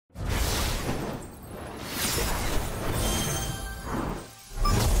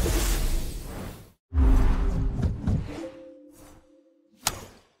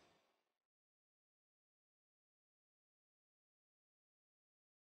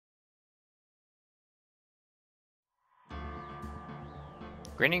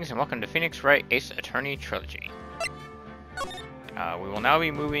Greetings and welcome to Phoenix Wright Ace Attorney Trilogy. We will now be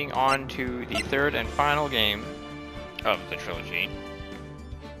moving on to the third and final game of the trilogy,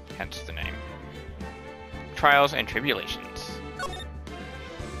 hence the name. Trials and Tribulations.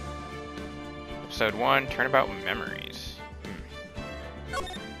 Episode 1, Turnabout Memories.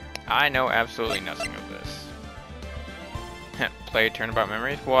 I know absolutely nothing of this. Play Turnabout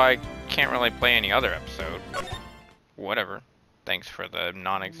Memories? Well, I can't really play any other episode, but whatever. Thanks for the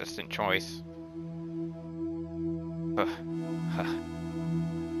non-existent choice. How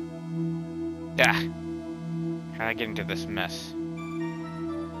did I get into this mess?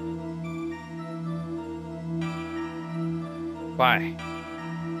 Why?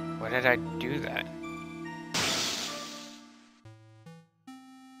 Why did I do that?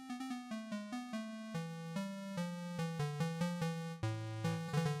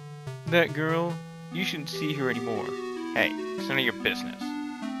 That girl? You shouldn't see her anymore. Hey, it's none of your business.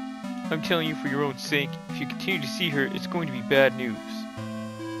 I'm telling you for your own sake, if you continue to see her, it's going to be bad news.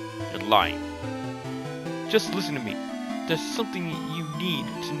 You're lying. Just listen to me. There's something you need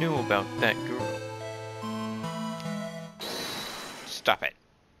to know about that girl. Stop it.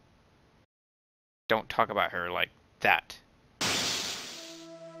 Don't talk about her like that.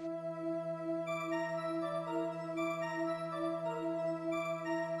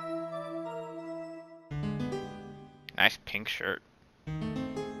 Nice pink shirt.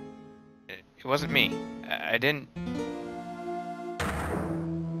 It wasn't me. I didn't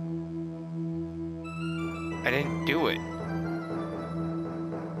do it.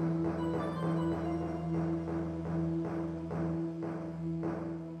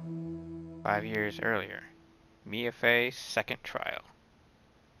 Five years earlier. Mia Fey's second trial.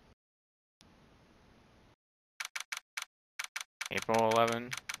 April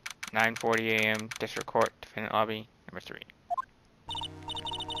 11, 9:40 a.m. District Court, Defendant Lobby, number 3.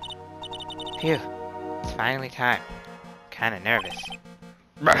 Phew. It's finally time. Kinda nervous.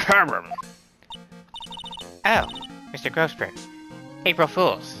 Oh, Mr. Grossberg. April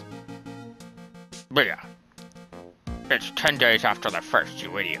Fools. Mia. It's 10 days after the first,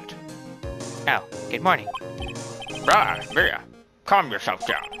 you idiot. Oh, good morning. Mia. Calm yourself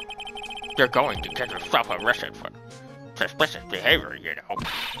down. You're going to get yourself arrested for suspicious behavior, you know.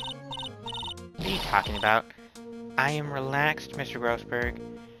 What are you talking about? I am relaxed, Mr. Grossberg.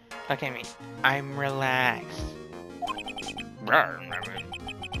 Look at me. I'm relaxed.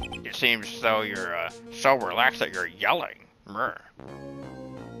 It seems as though you're so relaxed that you're yelling. Shut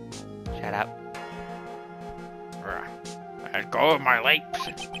up. Let go of my lapes.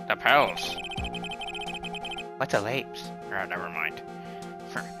 The pills. What's a lapes? Never mind.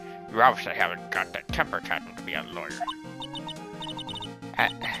 You obviously haven't got the temper tantrum to be a lawyer.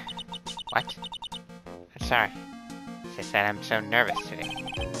 What? I'm sorry. It's just that I'm so nervous today.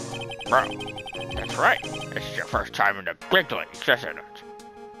 Bro, that's right. It's your first time in the big leagues, isn't it?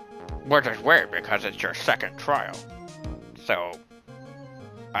 Which is weird because it's your second trial. So,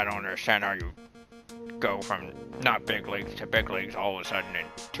 I don't understand how you go from not big leagues to big leagues all of a sudden in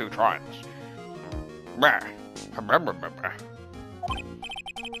 2 trials. Well,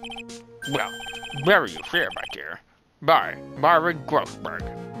 wherever you fear, my dear. Bye, Marvin Grossberg.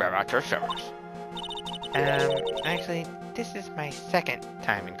 We're at your service. Actually, this is my second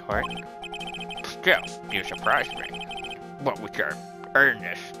time in court. Still, you surprised me. What with your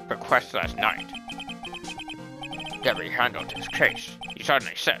earnest request last night? That we handled his case, you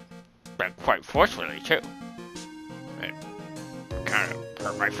suddenly said, but quite forcefully too. It kind of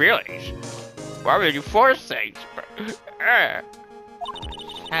hurt my feelings. Why would you force things?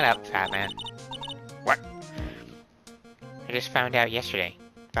 Shut up, fat man. What? I just found out yesterday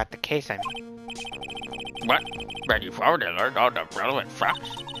about the case I'm in. What? But you've already learned all the relevant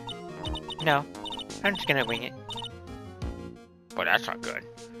facts? No, I'm just gonna wing it. Well, that's not good.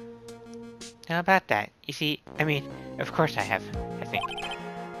 How about that? You see, I mean, of course I have, I think.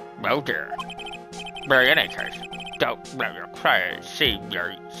 Oh dear. But in any case, don't let your client see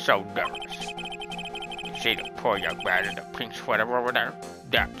you're so nervous. You see the poor young man in the pink sweater over there?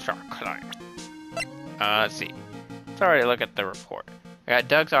 That's our client. Let's see. Sorry to look at the report. I got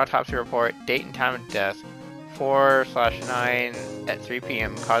Doug's autopsy report, date and time of death, 4/9 at 3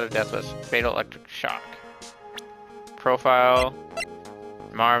 p.m. Cause of death was fatal electric shock. Profile,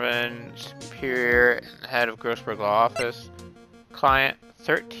 Marvin, superior, head of Grossberg Law Office. Client,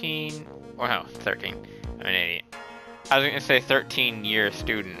 13, well, 13, I'm an idiot. I was gonna say 13-year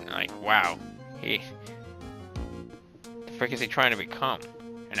student, like, wow. The frick is he trying to become?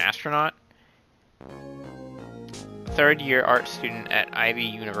 An astronaut? 3rd-year art student at Ivy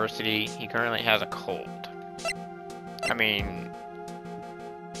University. He currently has a cold. I mean,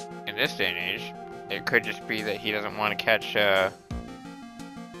 this day and age, it could just be that he doesn't want to catch the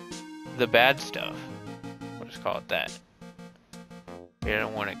bad stuff. We'll just call it that. He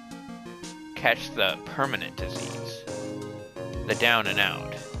doesn't want to catch the permanent disease. The down and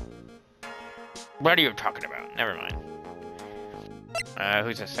out. What are you talking about? Never mind.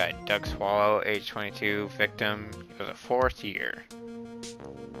 Who's this guy? Doug Swallow, age 22, victim. He was a 4th year.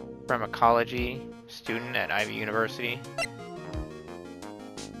 Pharmacology, student at Ivy University.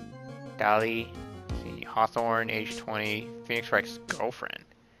 Dolly, see, Hawthorne, age 20, Phoenix Wright's girlfriend.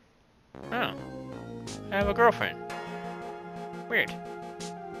 Oh, I have a girlfriend. Weird.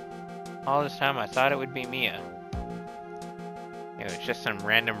 All this time I thought it would be Mia. It was just some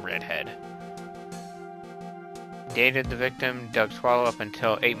random redhead. Dated the victim, Doug Swallow, up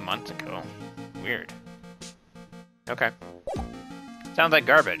until 8 months ago. Weird. Okay. Sounds like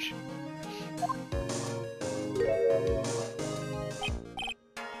garbage.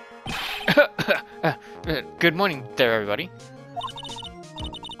 Good morning there, everybody.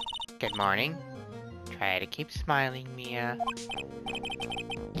 Good morning. Try to keep smiling, Mia.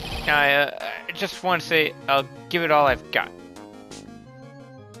 I just want to say I'll give it all I've got.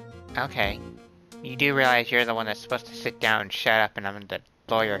 Okay. You do realize you're the one that's supposed to sit down and shut up, and I'm the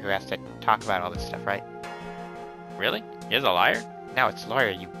lawyer who has to talk about all this stuff, right? Really? You're the liar? No, it's lawyer,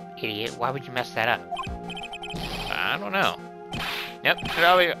 you idiot. Why would you mess that up? I don't know. Yep,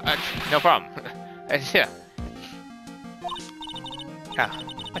 no problem. Yeah. Oh,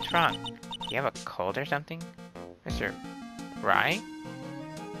 what's wrong? Do you have a cold or something? Mr. Wright?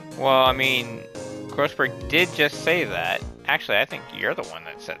 Well, I mean, Grossberg did just say that. Actually, I think you're the one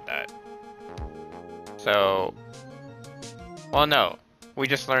that said that. So, well, no. We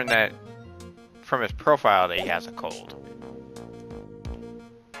just learned that from his profile that he has a cold.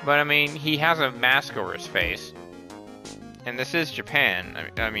 But, I mean, he has a mask over his face. And this is Japan.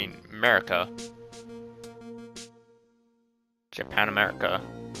 I mean, America. Japan, America.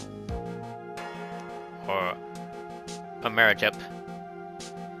 Or Amerijap.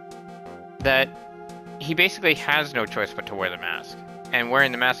 That he basically has no choice but to wear the mask. And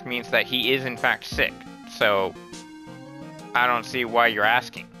wearing the mask means that he is in fact sick. So, I don't see why you're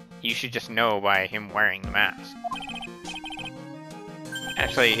asking. You should just know by him wearing the mask.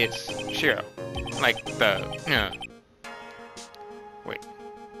 Actually, it's Shero. Like the, wait,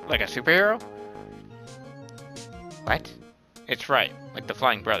 like a superhero? What? It's right, like the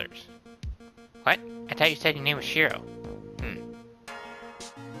Flying Brothers. What? I thought you said your name was Shero.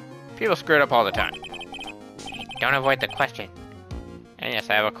 People screw it up all the time. Don't avoid the question. And yes,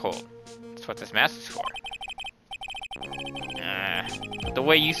 I have a cold. That's what this mask is for. The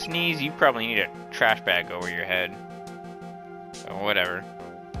way you sneeze, you probably need a trash bag over your head. So whatever.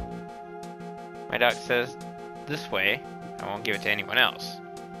 My doc says this way, I won't give it to anyone else.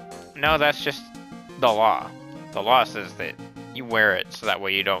 No, that's just the law. The law says that you wear it so that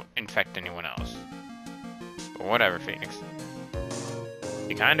way you don't infect anyone else. But whatever, Phoenix.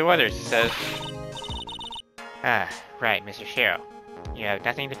 Be kind to others, he says. Ah, right, Mr. Shero. You have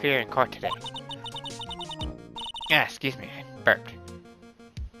nothing to fear in court today. Ah, excuse me, I burped.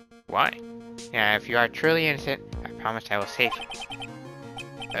 Why? Yeah, if you are truly innocent, I promise I will save you.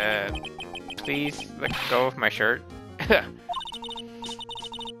 Please let go of my shirt. That's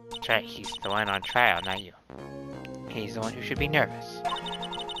right, he's the one on trial, not you. He's the one who should be nervous.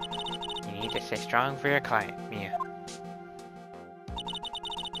 You need to stay strong for your client, Mia.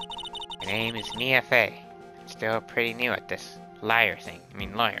 My name is Mia Fey. I'm still pretty new at this liar thing. I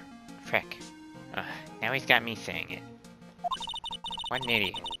mean lawyer. Frick. Now he's got me saying it. What an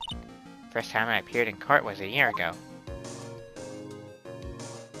idiot. First time I appeared in court was a year ago.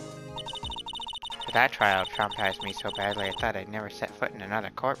 But that trial traumatized me so badly I thought I'd never set foot in another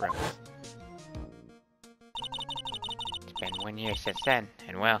courtroom. It's been 1 year since then,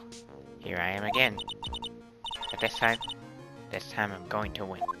 and well, here I am again. But this time I'm going to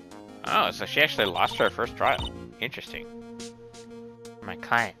win. Oh, so she actually lost her first trial. Interesting. For my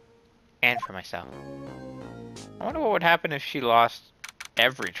client, and for myself. I wonder what would happen if she lost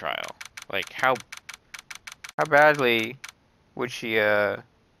every trial. Like, how badly would she,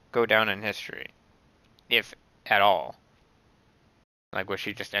 go down in history? If at all. Like, would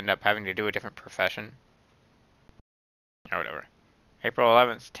she just end up having to do a different profession? Or whatever. April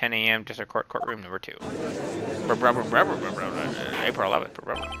 11th, 10 a.m., District Court, Courtroom number 2. April 11th.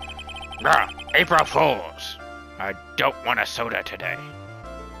 April Fools! I don't want a soda today.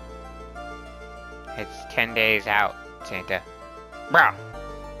 It's 10 days out, Santa. Bro.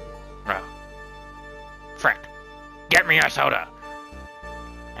 Frick. Get me a soda!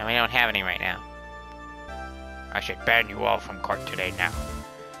 And we don't have any right now. I should ban you all from court today now.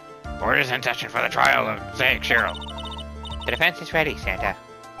 Court is in session for the trial of Zaec Shero. The defense is ready, Santa.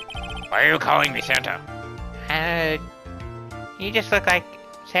 Why are you calling me Santa? You just look like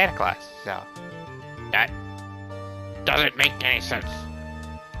Santa Claus, so... That doesn't make any sense.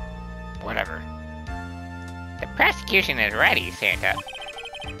 Whatever. The prosecution is ready, Santa.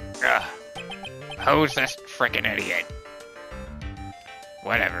 Ugh. Who's this frickin' idiot?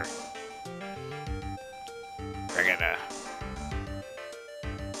 Whatever. Frickin'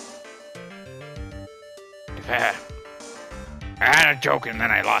 I had a joke and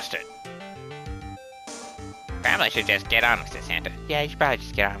then I lost it. Probably should just get on with it, Santa. Yeah, you should probably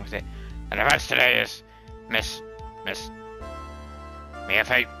just get on with it. The defense today is Miss Mia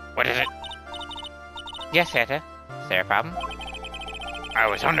Fate. What is it? Yes, Santa. Is there a problem? I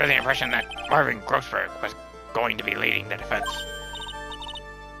was under the impression that Marvin Grossberg was going to be leading the defense.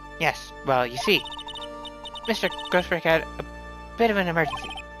 Yes, well, you see, Mr. Grossberg had a bit of an emergency.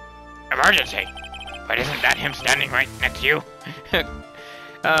 Emergency? But isn't that him standing right next to you?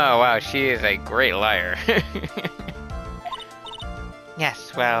 Oh, wow, she is a great liar.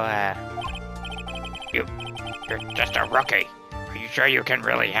 Yes, well, You're just a rookie. Are you sure you can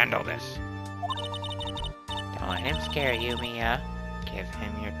really handle this? Don't let him scare you, Mia. Give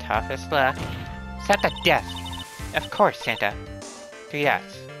him your toughest luck. Set the death. Of course, Santa. 3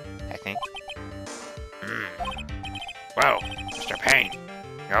 dots, I think. Well, Mr. Payne,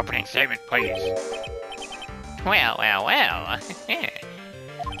 your opening statement, please. Well. I'm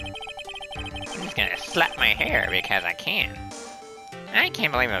just gonna slap my hair because I can. I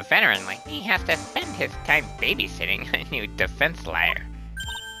can't believe a veteran like me has to spend his time babysitting a new defense lawyer.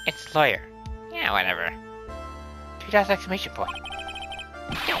 It's lawyer. Yeah, whatever. 3 dots exclamation point.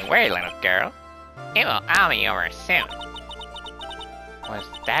 Don't worry, little girl. It will all be over soon. What's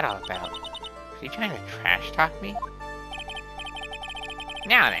that all about? Is he trying to trash talk me?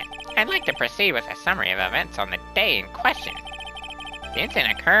 Now then, I'd like to proceed with a summary of events on the day in question. The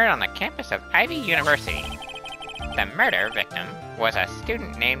incident occurred on the campus of Ivy University. The murder victim was a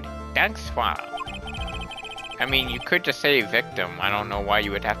student named Doug Swallow. I mean, you could just say victim. I don't know why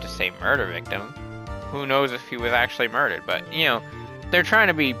you would have to say murder victim. Who knows if he was actually murdered, but, you know, they're trying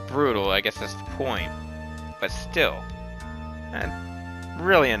to be brutal, I guess that's the point. But still,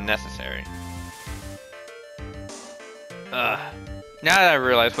 really unnecessary. Now that I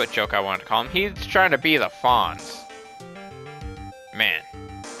realize what joke I wanted to call him, he's trying to be the Fonz. Man.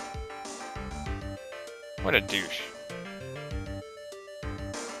 What a douche.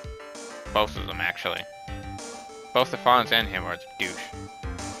 Both of them, actually. Both the Fonz and him are the douche.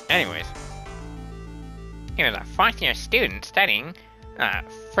 Anyways. He was a 4th-year student studying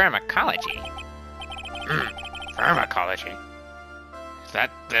pharmacology. Pharmacology? Is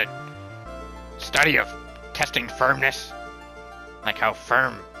that the study of testing firmness? Like how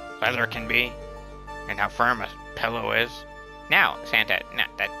firm leather can be? And how firm a pillow is? No, Santa, no,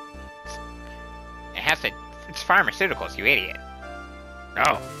 it's pharmaceuticals, you idiot.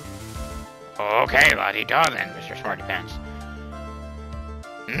 Oh. Okay, la-di-da then, Mr. Smarty Pants.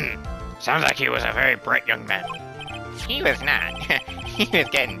 Sounds like he was a very bright young man. He was not. He was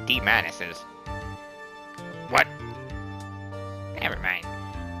getting D-minuses. What? Never mind.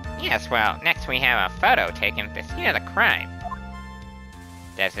 Yes, well, next we have a photo taken at the scene of the crime.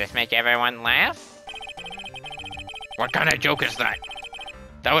 Does this make everyone laugh? What kind of joke is that?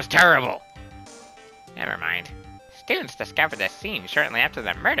 That was terrible. Never mind. Students discovered the scene shortly after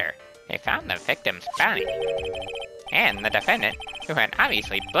the murder. They found the victim's body. And the defendant, who had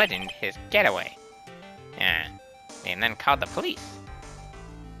obviously bludgeoned his getaway. And then called the police.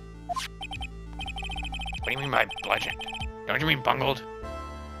 What do you mean by bludgeoned? Don't you mean bungled?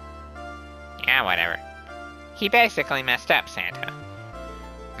 Yeah, whatever. He basically messed up, Santa.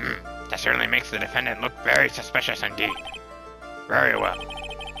 That certainly makes the defendant look very suspicious indeed. Very well.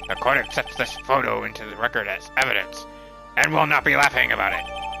 The court accepts this photo into the record as evidence, and will not be laughing about it.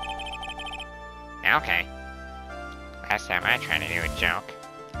 Okay. Last time I tried to do a joke.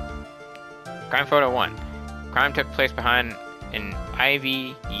 Crime photo 1. Crime took place behind an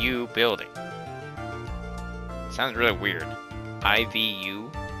IVU building. Sounds really weird.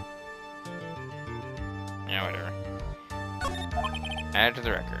 IVU? Yeah, whatever. Add to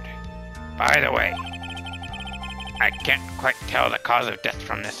the record. By the way, I can't quite tell the cause of death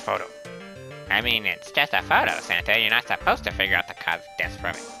from this photo. I mean, it's just a photo, Santa. You're not supposed to figure out the cause of death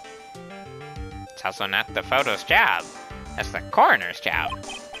from it. It's also not the photo's job. That's the coroner's job.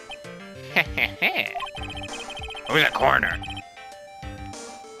 Who's a coroner?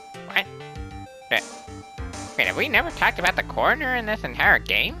 What? Wait, have we never talked about the coroner in this entire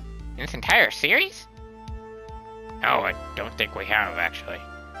game? In this entire series? No, I don't think we have, actually.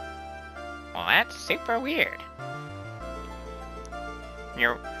 Well, that's super weird.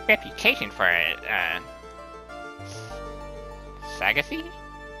 Your reputation for Sagacity?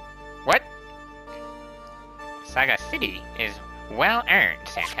 What? Sagacity is well earned,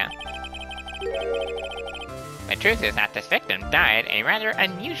 Santa. The truth is that this victim died a rather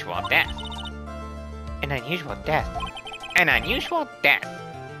unusual death. An unusual death? An unusual death?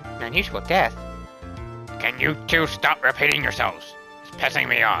 An unusual death? Can you two stop repeating yourselves? It's pissing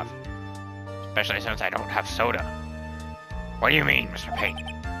me off. Especially since I don't have soda. What do you mean, Mr. Payne?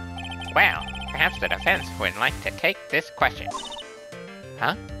 Well, perhaps the defense would like to take this question.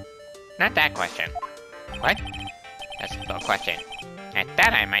 Huh? Not that question. What? That's the question. I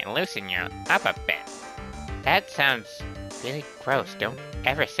thought I might loosen you up a bit. That sounds really gross. Don't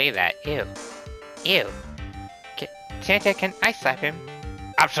ever say that. Ew. Ew. Santa, can I slap him?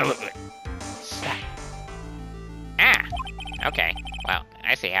 Absolutely. Slap. Ah! Okay. Well,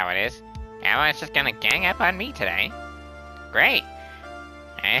 I see how it is. Everyone's just gonna gang up on me today. Great.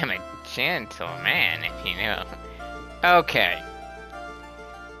 I am a gentleman, if you know. Okay.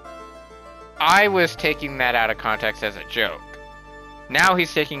 I was taking that out of context as a joke. Now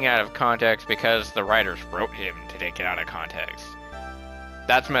he's taking it out of context because the writers wrote him to take it out of context.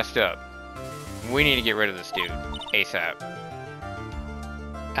 That's messed up. We need to get rid of this dude. ASAP.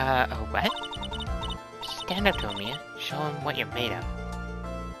 What? Stand up to him, Mia. Show him what you're made of.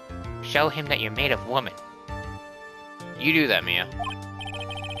 Show him that you're made of woman. You do that, Mia.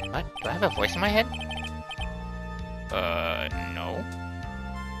 What? Do I have a voice in my head? No.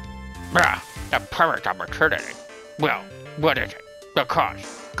 Bruh, the perfect opportunity. Well, what is it? The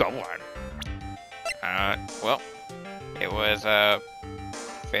cause. Go on. Well, it was a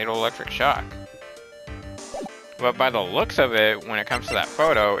fatal electric shock. But by the looks of it, when it comes to that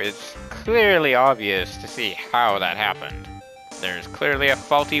photo, it's clearly obvious to see how that happened. There's clearly a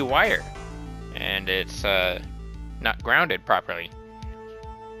faulty wire, and it's not grounded properly.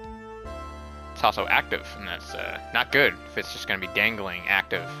 It's also active, and that's not good if it's just going to be dangling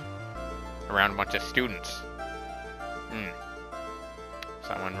active around a bunch of students.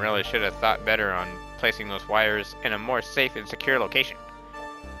 Someone really should have thought better on placing those wires in a more safe and secure location.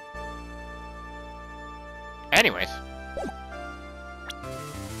 Anyways.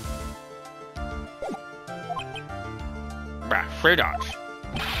 Bruh, free dogs.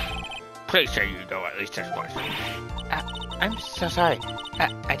 Please say you know at least this much. I'm so sorry.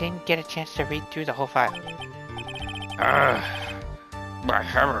 I didn't get a chance to read through the whole file. My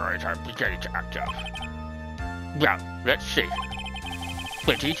hemorrhoids are beginning to act up. Well, let's see.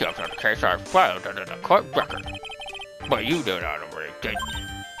 The details of the case are filed under the court record. But you know that already, didn't you?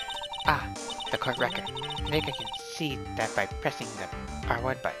 Ah, the court record. I think I can see that by pressing the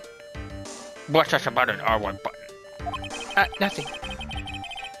R1 button. What's this about an R1 button? Nothing.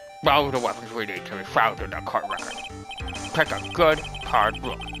 All the weapons we need to be found in the court record. Take a good, hard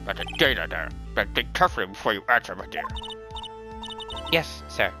look at the data there, but think carefully before you answer, my dear. Yes,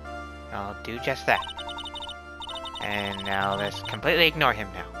 sir. I'll do just that. And now let's completely ignore him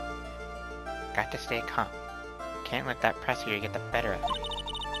now. Got to stay calm. Can't let that pressure get the better of me.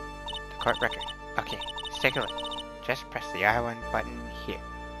 The court record. Okay, let's take a look. Just press the R1 button here.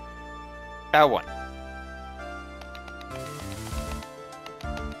 L1.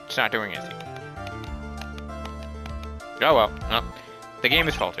 It's not doing anything. Oh well. Oh, the game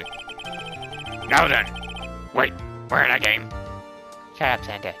is faulty. Now then! Wait, we're in a game. Shut up,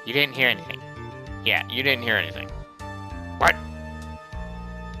 Santa. You didn't hear anything. Yeah, you didn't hear anything. What?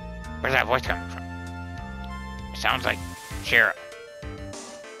 Where's that voice coming from? Sounds like Shero.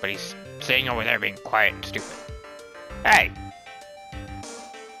 But he's sitting over there being quiet and stupid. Hey!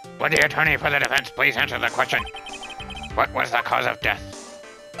 Would the attorney for the defense please answer the question? What was the cause of death?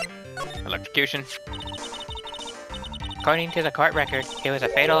 Electrocution. According to the court record, it was a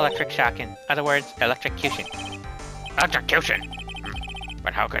fatal electric shock, in other words, electrocution. Electrocution?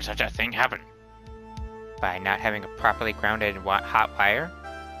 But how could such a thing happen? By not having a properly grounded hot wire?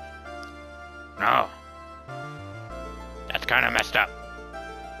 No. That's kind of messed up.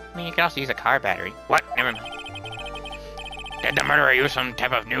 I mean, you can also use a car battery. What? Never mind. Did the murderer use some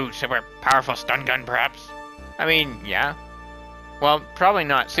type of new, super powerful stun gun, perhaps? I mean, yeah. Well, probably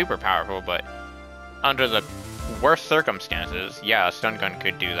not super powerful, but under the worst circumstances, yeah, a stun gun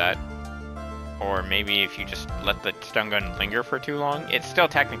could do that. Or maybe if you just let the stun gun linger for too long, it's still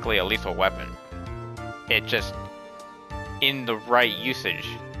technically a lethal weapon. It just, in the right usage,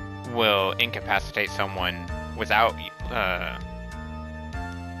 will incapacitate someone without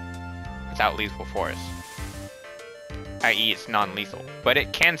lethal force. I.e. it's non-lethal. But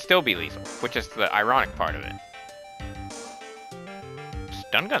it can still be lethal, which is the ironic part of it.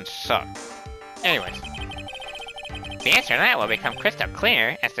 Stun guns suck. Anyways, the answer to that will become crystal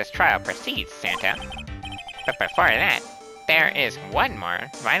clear as this trial proceeds, Santa. But before that, there is one more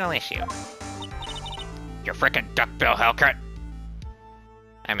vital issue. You frickin' duckbill Hellcat!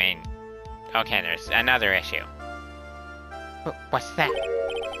 I mean, okay, there's another issue. What's that?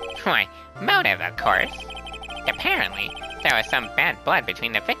 Why, motive, of course. Apparently, there was some bad blood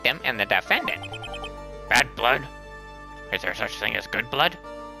between the victim and the defendant. Bad blood? Is there such thing as good blood?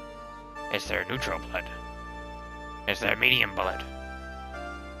 Is there neutral blood? Is there medium blood?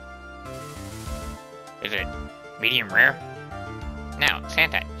 Is it medium rare? No,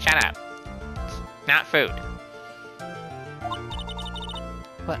 Santa, shut up. It's not food.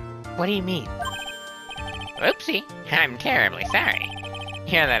 What do you mean? Oopsie, I'm terribly sorry.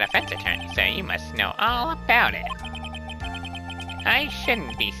 You're the defense attorney, so you must know all about it. I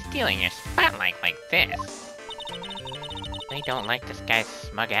shouldn't be stealing your spotlight like this. I don't like this guy's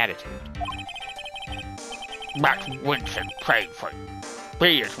smug attitude. Max Winston prayed for you.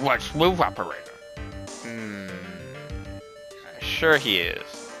 He is one smooth operator. Sure he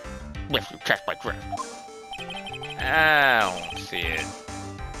is. If you catch my drift. I don't see it.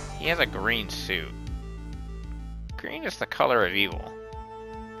 He has a green suit. Green is the color of evil.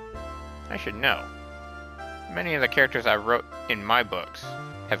 I should know. Many of the characters I wrote in my books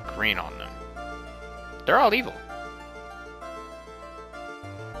have green on them. They're all evil.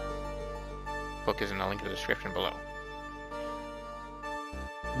 Book is in the link in the description below.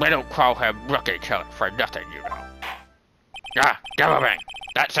 We don't call him Rookie Killer for nothing, you know. Ah, Devil Bang!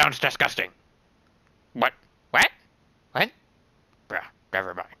 That sounds disgusting. What? What? What?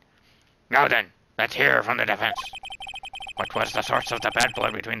 Never mind. Now then, let's hear from the defense. What was the source of the bad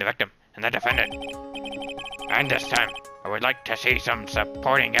blood between the victim and the defendant? And this time, I would like to see some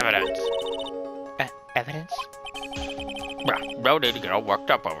supporting evidence. Evidence? Well, no need to get all worked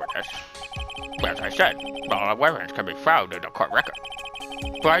up over this. As I said, all evidence can be found in the court record.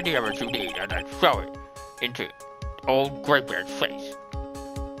 Find the evidence you need and then throw it into old Greybeard's face.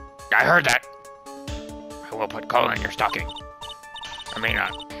 I heard that. I will put coal in your stocking. I mean,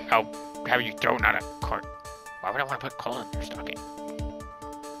 I'll have you thrown out of court. Why would I want to put coal in your stocking?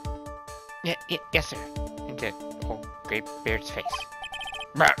 Yes, sir. Into old Greybeard's face.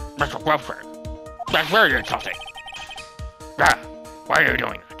 Mr. Welfare, that's very insulting. Why are you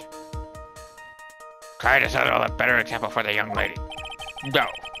doing that? Try to set a better example for the young lady. No.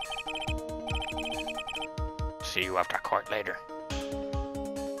 See you after court later.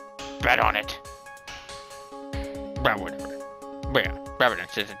 Bet on it. Well, whatever. But yeah,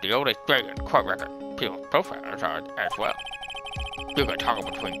 evidence isn't the only thing in court record. People's profiles are as well. You can toggle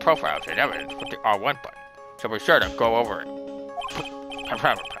between profiles and evidence with the R1 button, so be sure to go over it.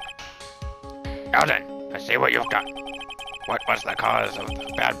 Now then, let's see what you've got. What was the cause of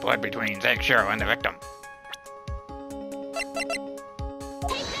the bad blood between Zaec Shero and the victim?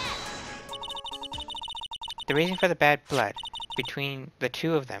 The reason for the bad blood between the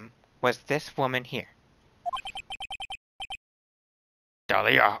two of them was this woman here.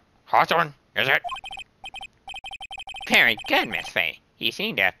 Dahlia Hawthorne, is it? Very good, Miss Faye. You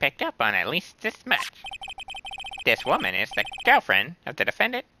seem to have picked up on at least this much. This woman is the girlfriend of the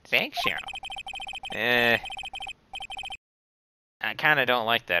defendant, Zaec Shero. I kinda don't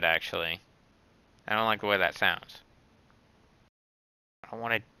like that, actually. I don't like the way that sounds. I don't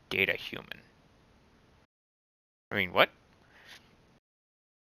want to date a human. I mean, what?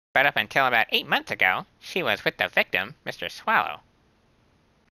 But up until about 8 months ago, she was with the victim, Mr. Swallow.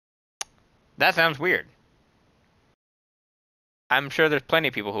 That sounds weird. I'm sure there's plenty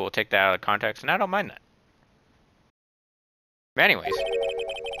of people who will take that out of context, and I don't mind that. But anyways,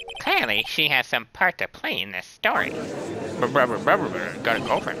 clearly she has some part to play in this story. Got a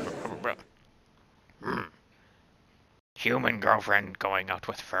girlfriend. Human girlfriend going out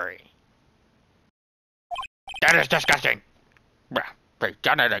with furry. That is disgusting! They've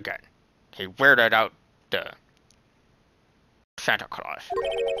done it again. He weirded out the Santa Claus.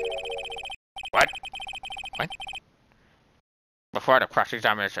 What? What? Before the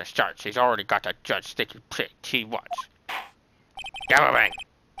cross-examination starts, he's already got the judge thinking he wants. Galloway,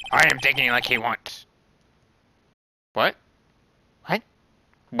 I am thinking like he wants. What? What?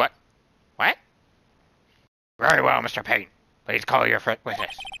 What? What? Very well, Mr. Payne. Please call your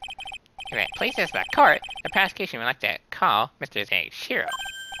witness. If it pleases the court, the prosecution would like to call Mr. Zaec Shero.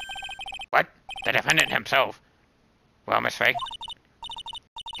 What? The defendant himself? Well, Miss Faye?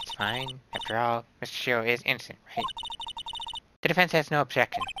 It's fine. After all, Mr. Shero is innocent, right? The defense has no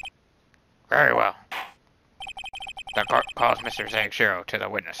objection. Very well. The court calls Mr. Zaec Shero to the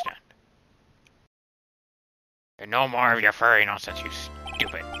witness stand. And no more of your furry nonsense, you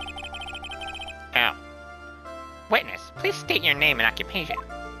stupid. Ow. Witness, please state your name and occupation.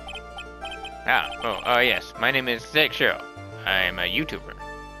 Yes. My name is Zaec Shero. I'm a YouTuber.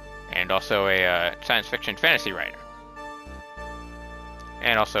 And also a science fiction fantasy writer.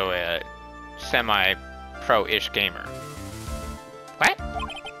 And also a semi-pro-ish gamer. What?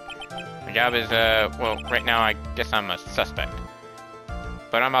 My job is, well, right now I guess I'm a suspect.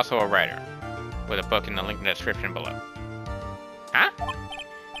 But I'm also a writer. With a book in the link in the description below. Huh?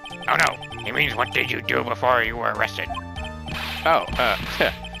 Oh no, he means what did you do before you were arrested? Oh,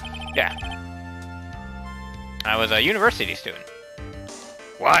 yeah. I was a university student.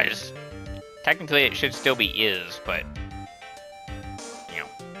 Was? Technically it should still be is, but... You know,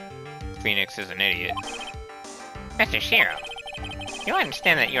 Phoenix is an idiot. Mr. Shero, you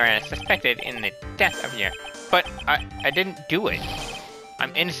understand that you are suspected in the death of your... But I didn't do it.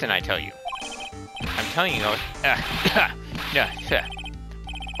 I'm innocent, I tell you. I'm telling you,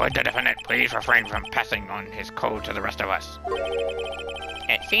 would the defendant please refrain from passing on his code to the rest of us?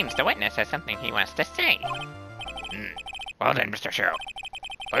 It seems the witness has something he wants to say. Well then, Mr. Shero,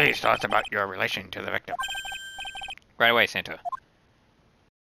 please tell us about your relation to the victim. Right away, Santa.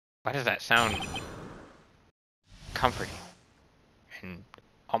 Why does that sound comforting and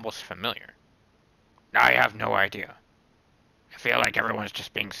almost familiar? I have no idea. I feel like everyone's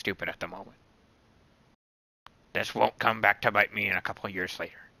just being stupid at the moment. This won't come back to bite me in a couple of years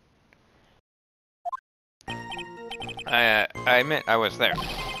later. I admit I was there,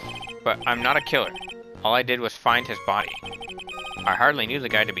 but I'm not a killer. All I did was find his body. I hardly knew the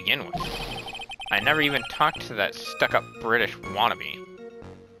guy to begin with. I never even talked to that stuck-up British wannabe.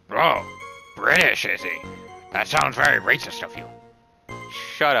 Oh, British, is he? That sounds very racist of you.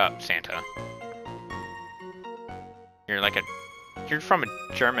 Shut up, Santa. You're from a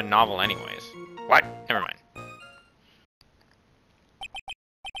German novel anyways. What? Never mind.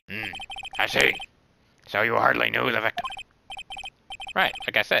 I see. So you hardly knew the victim. Right,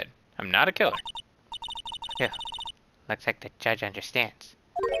 like I said, I'm not a killer. Yeah, looks like the judge understands.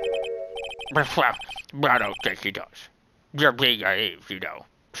 Well, I don't think he does. You're being naive, you know.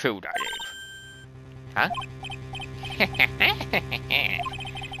 Too naive. Huh?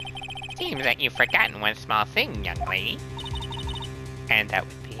 Seems like you've forgotten one small thing, young lady. And that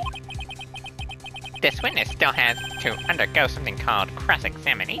would be... This witness still has to undergo something called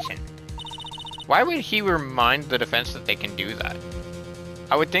cross-examination. Why would he remind the defense that they can do that?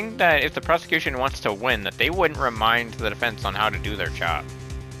 I would think that if the prosecution wants to win, that they wouldn't remind the defense on how to do their job.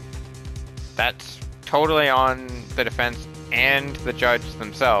 That's totally on the defense and the judge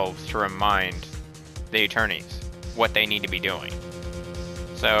themselves to remind the attorneys what they need to be doing.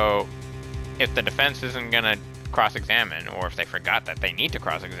 So, if the defense isn't gonna cross-examine, or if they forgot that they need to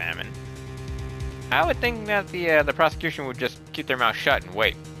cross-examine, I would think that the prosecution would just keep their mouth shut and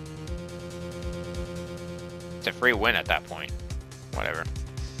wait. It's a free win at that point. Whatever.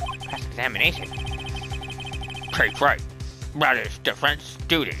 Cross-examination? That's right. That is defense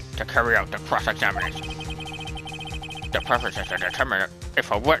duty to carry out the cross-examination. The purpose is to determine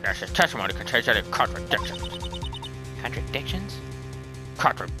if a witness's testimony contains any contradictions. Contradictions?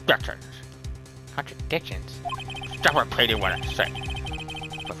 Contradictions. Contradictions? Stop repeating what I say.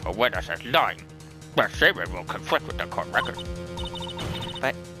 If a witness is lying, their statement will conflict with the court record.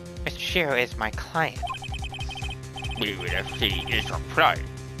 But Mr. Shero is my client. Even if he is your client,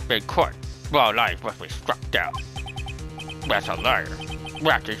 in court, all lies must be struck down. As a lawyer,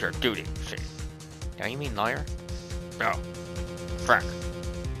 that is your duty, see. Don't you mean lawyer? No. Frank.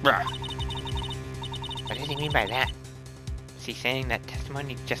 Yeah. What does he mean by that? Is he saying that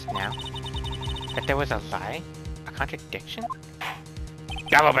testimony just now? That there was a lie? A contradiction?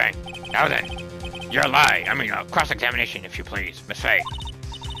 Double bang! Now then, your lie, a cross-examination if you please, Miss Faye.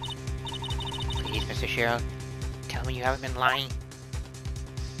 Please, Mr. Shero, tell me you haven't been lying.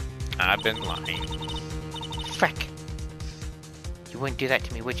 I've been lying. Frick! You wouldn't do that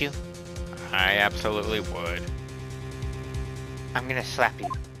to me, would you? I absolutely would. I'm gonna slap you.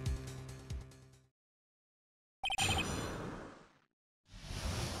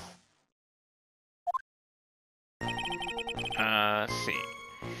 Let's see.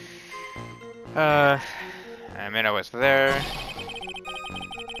 I was there.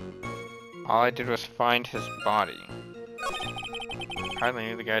 All I did was find his body. Hardly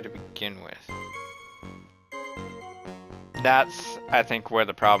knew the guy to begin with. That's, I think, where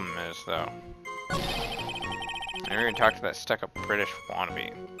the problem is, though. I never even talked to that stuck-up British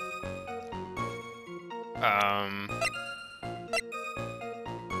wannabe.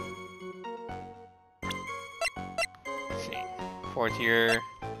 Let's see. Fourth year.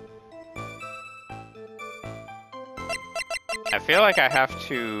 I feel like I have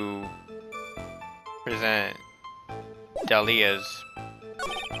to present Dahlia's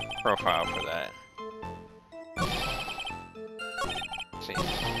profile for that. Let's see.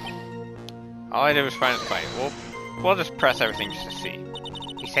 All I did was find his body. We'll just press everything just to see.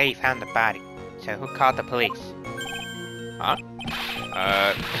 You say you found the body, so who called the police? Huh?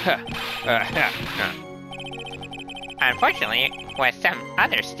 Unfortunately, it was some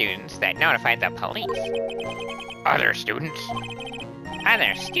other students that notified the police. Other students?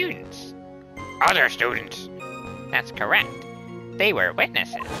 Other students? Other students? That's correct. They were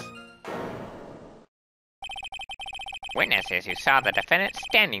witnesses. Witnesses who saw the defendant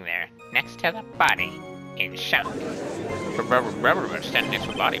standing there, next to the body, in shock. Standing next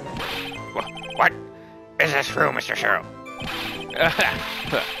to the body. What? Is this true, Mr. Shero?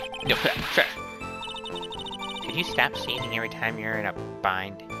 Could you stop sneezing every time you're in a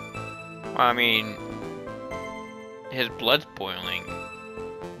bind? Well, I mean, his blood's boiling.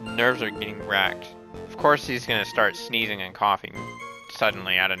 Nerves are getting racked. Of course he's gonna start sneezing and coughing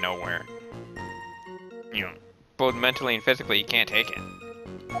suddenly out of nowhere. You know, both mentally and physically, you can't take it.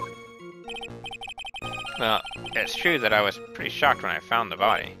 Well, it's true that I was pretty shocked when I found the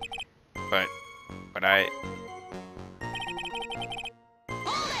body. But I...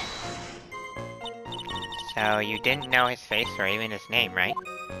 So you didn't know his face or even his name, right?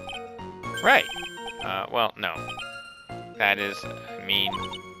 Right. Well, no. That is, I mean...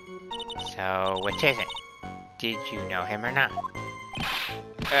 So, which is it? Did you know him or not?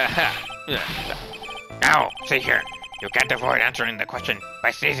 Now, see here. You can't avoid answering the question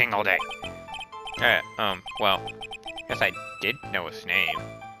by sneezing all day. Well, guess I did know his name.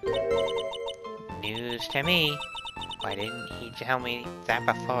 News to me. Why didn't he tell me that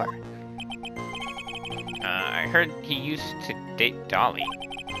before? I heard he used to date Dolly.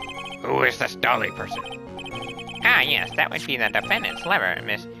 Who is this Dolly person? Ah, yes, that would be the defendant's lover,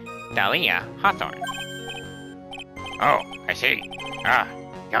 Miss Dahlia Hawthorne. Oh, I see. Ah,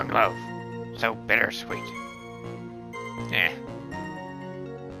 young love. So bittersweet. Eh.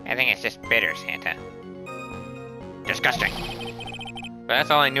 I think it's just bitter, Santa. Disgusting. But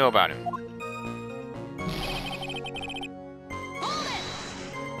that's all I knew about him.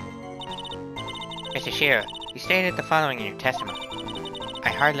 Mr. Shero, you stated the following in your testimony. I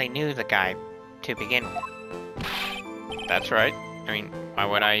hardly knew the guy to begin with. That's right. I mean, why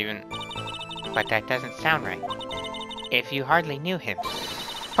would I even... But that doesn't sound right. If you hardly knew him,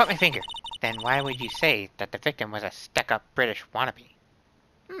 put my finger, then why would you say that the victim was a stuck-up British wannabe?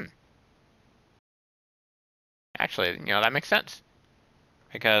 Actually, you know, that makes sense.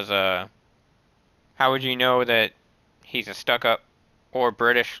 Because, how would you know that he's a stuck-up or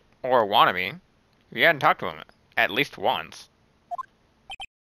British or a wannabe if you hadn't talked to him at least once?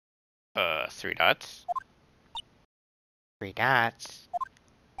 3 dots. 3 dots.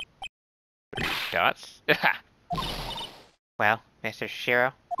 3 dots. Well, Mr.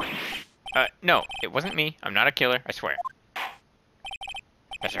 Shero? No, it wasn't me. I'm not a killer, I swear.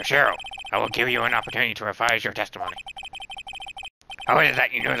 Mr. Shero, I will give you an opportunity to revise your testimony. How is it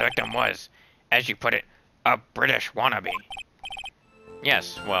that you knew the victim was, as you put it, a British wannabe?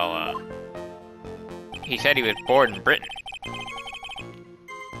 Yes, well, he said he was born in Britain.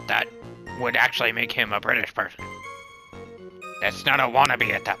 That would actually make him a British person. That's not a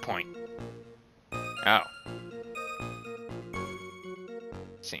wannabe at that point. Oh.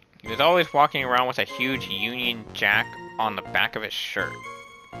 Let's see. He was always walking around with a huge Union Jack on the back of his shirt.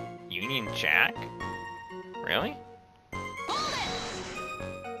 Union Jack? Really?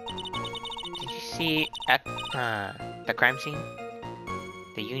 Did you see at the crime scene?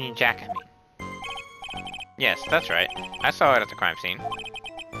 The Union Jack, I mean. Yes, that's right. I saw it at the crime scene.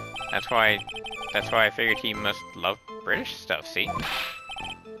 That's why I figured he must love British stuff, see?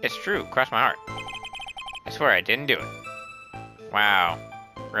 It's true, cross my heart. I swear I didn't do it. Wow.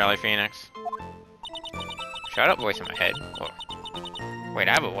 Really, Phoenix? Shut up, voice in my head. Whoa. Wait,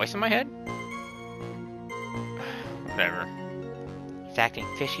 I have a voice in my head? Whatever. He's acting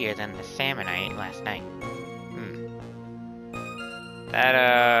fishier than the salmon I ate last night.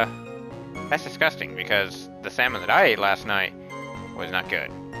 That's disgusting, because the salmon that I ate last night was not good.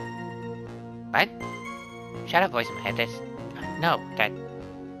 What? Shut up, voice in my head. That's... no, that...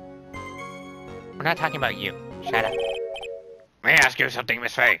 We're not talking about you. Shut up. May I ask you something,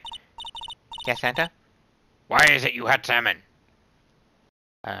 Miss Faye? Yes, Santa? Why is it you had salmon?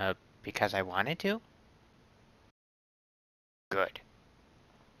 Because I wanted to? Good.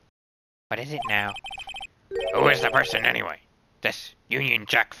 What is it now? Who is the person, anyway? This Union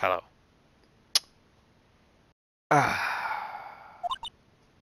Jack fellow.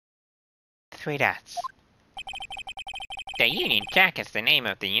 3 dots. The Union Jack is the name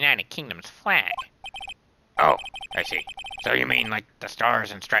of the United Kingdom's flag. Oh, I see. So you mean like the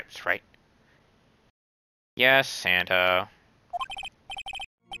stars and stripes, right? Yes, Santa.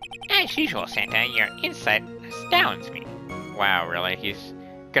 As usual, Santa, your insight astounds me. Wow, really? He's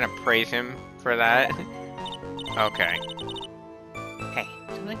gonna praise him for that? Okay. Hey,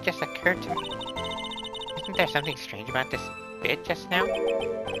 something just occurred to me. Isn't there something strange about this bit just now?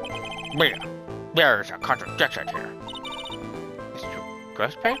 Mia, there's a contradiction here. Mr.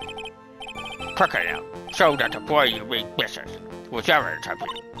 Grossbeard? Click it out, so that the boy you meet misses, whichever it's of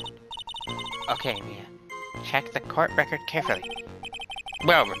you. Okay, Mia. Check the court record carefully.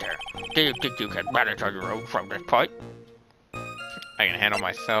 Well, there, do you think you can manage on your own from this point? I can handle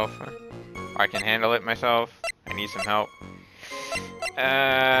myself. I can handle it myself. I need some help.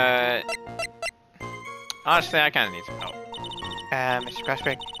 Honestly, I kind of need some help. Mr.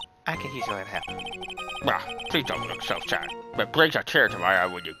 Grossbeard, I could use a little help. Well, please don't look so sad, but brings a tear to my eye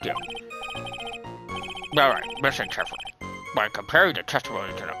when you do. Alright, listen carefully. By comparing the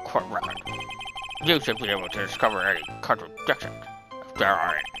testimony to the court record, you should be able to discover any contradictions, if there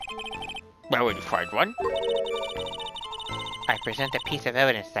are any. Well, when you find one, I present a piece of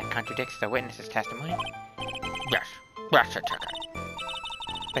evidence that contradicts the witness's testimony. yes, that's a ticket.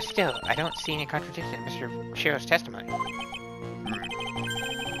 But still, I don't see any contradiction in Mr. Shero's testimony.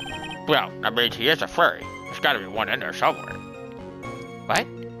 Well, that means he is a furry. There's gotta be one in there somewhere. What?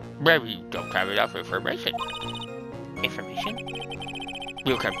 Maybe you don't have enough information. Information?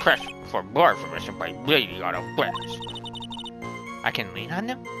 You can press for more information by leaning on a witness. I can lean on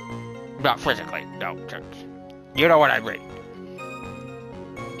them? Not physically, no, just... You know what I mean.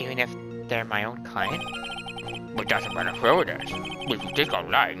 Even if they're my own client? It doesn't matter who it is. If you think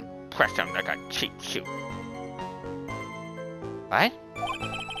I'm lying, press them like a cheap suit. What?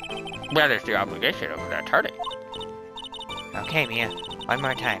 That is the obligation of an attorney. Okay, Mia. One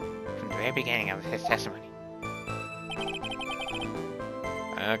more time. From the very beginning of his testimony.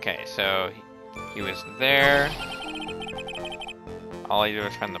 Okay, so he was there. All he did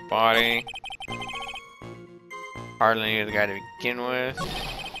was find the body. Hardly knew the guy to begin with.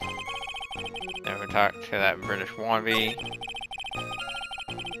 Never talked to that British wannabe.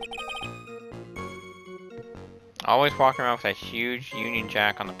 Always walking around with a huge Union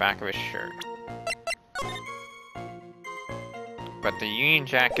Jack on the back of his shirt. But the Union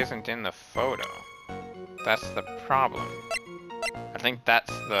Jack isn't in the photo. That's the problem. I think that's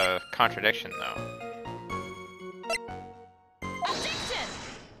the contradiction, though. Objection!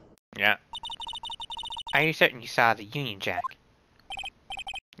 Yeah. Are you certain you saw the Union Jack?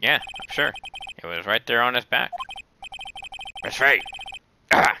 Yeah, I'm sure. It was right there on his back. That's right.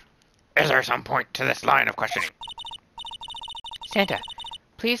 Ah! Is there some point to this line of questioning? Santa,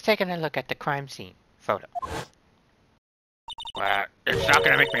 please take a look at the crime scene photo. It's not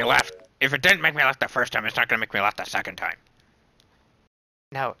gonna make me laugh. If it didn't make me laugh the first time, it's not gonna make me laugh the second time.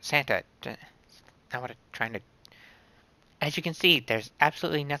 No, Santa, that's not what I'm trying to... As you can see, there's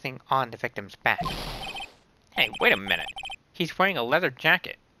absolutely nothing on the victim's back. Hey, wait a minute. He's wearing a leather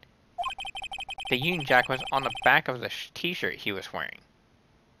jacket. The Union Jack was on the back of the t-shirt he was wearing.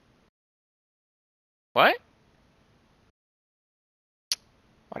 What?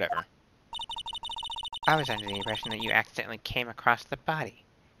 Whatever. I was under the impression that you accidentally came across the body.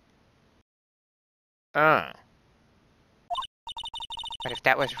 Oh. But if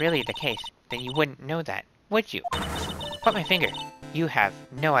that was really the case, then you wouldn't know that, would you? Put my finger. You have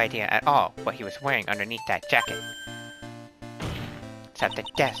no idea at all what he was wearing underneath that jacket. It's at the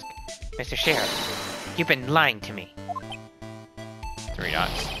desk. Mr. Shero, you've been lying to me. 3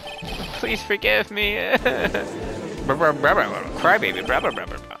 dots. Please forgive me. Crybaby.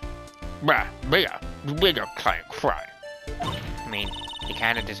 Mia, made your client cry. I mean, he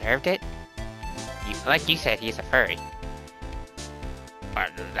kind of deserved it. Like you said, he's a furry.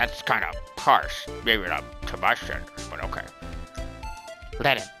 That's kind of harsh. Maybe not to my standards, but okay.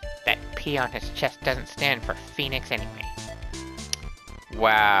 Let him. That P on his chest doesn't stand for Phoenix anyway.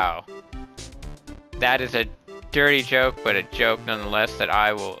 Wow. That is a dirty joke, but a joke nonetheless that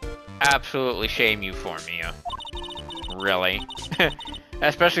I will absolutely shame you for, Mia. Really?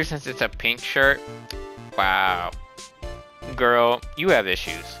 Especially since it's a pink shirt. Wow. Girl, you have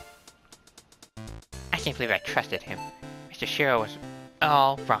issues. I can't believe I trusted him. Mr. Shero was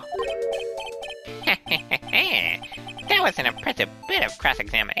all wrong. That was an impressive bit of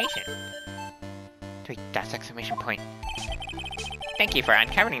cross-examination. 3 dots exclamation point. Thank you for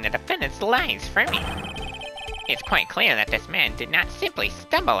uncovering the defendant's lies for me. It's quite clear that this man did not simply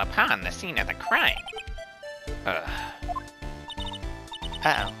stumble upon the scene of the crime. Uh-oh.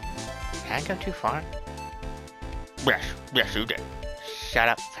 Did I go too far? Yes, you did. Shut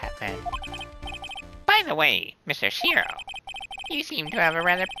up, fat man. By By the way, Mr. Shero, you seem to have a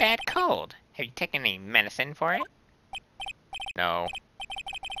rather bad cold. Have you taken any medicine for it? No.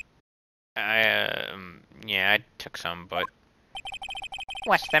 Yeah, I took some, but...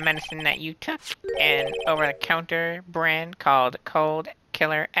 What's the medicine that you took? An over-the-counter brand called Cold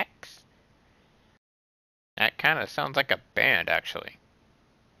Killer X? That kind of sounds like a band, actually.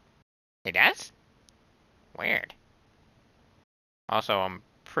 It does? Weird. Also, I'm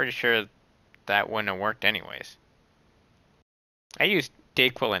pretty sure that wouldn't have worked anyways. I used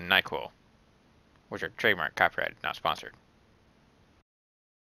Dayquil and NyQuil, which are trademark, copyrighted, not sponsored.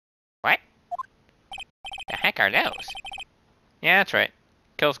 What? The heck are those? Yeah, that's right.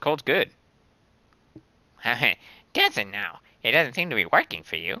 Kills colds good. Doesn't now. It doesn't seem to be working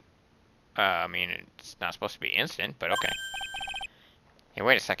for you. I mean, it's not supposed to be instant, but okay. Hey,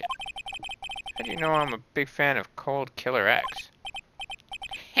 wait a second. How do you know I'm a big fan of Cold Killer X?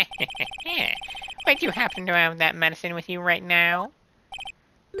 Would you happen to have that medicine with you right now?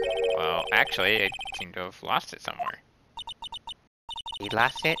 Well, actually, I seem to have lost it somewhere. You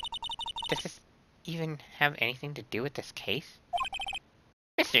lost it? Does this even have anything to do with this case?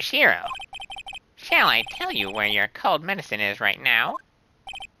 Mr. Shero, shall I tell you where your cold medicine is right now?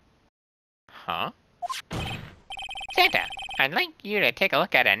 Huh? Santa, I'd like you to take a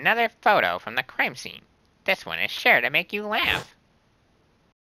look at another photo from the crime scene. This one is sure to make you laugh.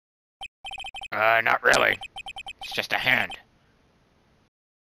 Not really. It's just a hand.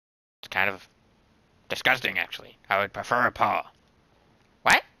 It's kind of disgusting, actually. I would prefer a paw.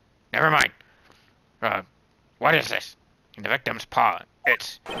 What? Never mind. What is this? In the victim's paw.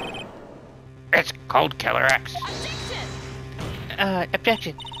 It's Cold Killer X.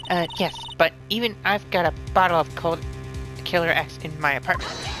 Objection. Yes, but even I've got a bottle of Cold Killer X in my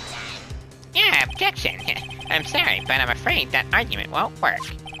apartment. Yeah, objection. I'm sorry, but I'm afraid that argument won't work.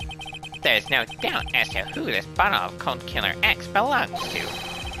 There's no doubt as to who this bottle of Cold Killer X belongs to.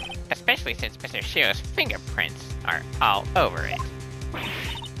 Especially since Mr. Shero's fingerprints are all over it.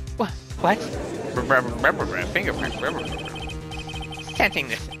 What? Fingerprint. Sensing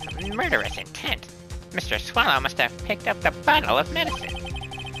this murderous intent, Mr. Swallow must have picked up the bottle of medicine,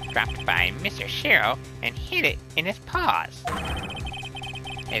 dropped by Mr. Shero, and hid it in his paws.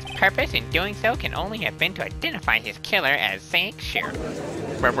 His purpose in doing so can only have been to identify his killer as Zaec Shero.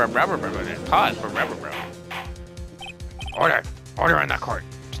 Pause. Order in the court.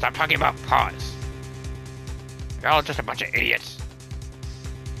 Stop talking about paws. You're all just a bunch of idiots.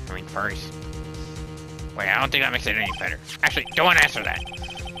 I mean, furries. Wait, I don't think that makes it any better. Actually, don't answer that.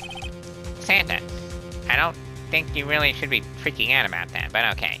 Santa, I don't think you really should be freaking out about that, but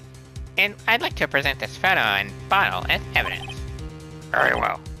okay. And I'd like to present this photo and bottle as evidence. Very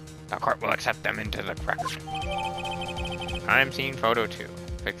well. The court will accept them into the record. Crime scene photo 2.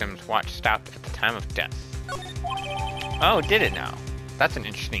 Victim's watch stopped at the time of death. Oh, did it now? That's an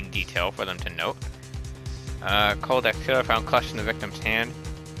interesting detail for them to note. Cold X Killer found clutched in the victim's hand.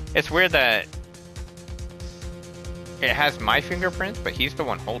 It's weird that it has my fingerprints, but he's the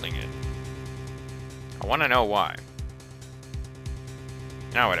one holding it. I want to know why.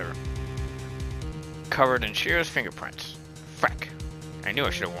 Now, whatever. Covered in Shero's fingerprints. Freck. I knew I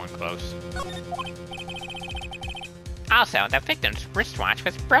should have worn gloves. Also, the victim's wristwatch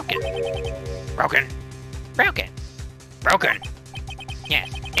was broken. Broken? Broken. Broken! Yes,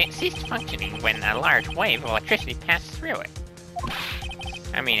 it ceased functioning when a large wave of electricity passed through it.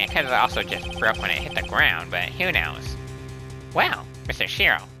 I mean, it could have also just broke when it hit the ground, but who knows? Well, Mr.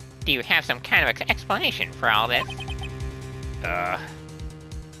 Shero, do you have some kind of explanation for all this?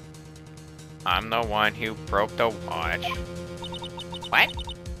 I'm the one who broke the watch. What?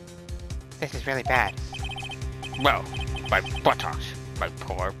 This is really bad. Well, my buttocks. My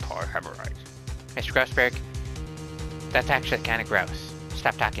poor hemorrhoids. Mr. Grossberg, that's actually kind of gross.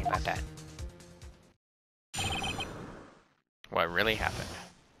 Stop talking about that. What really happened?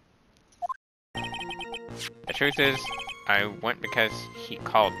 The truth is, I went because he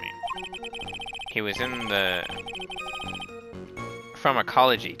called me. He was in the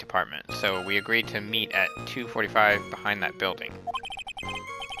pharmacology department, so we agreed to meet at 2:45 behind that building.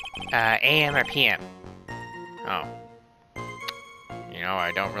 AM or PM? Oh. You know,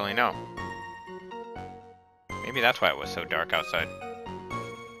 I don't really know. Maybe that's why it was so dark outside.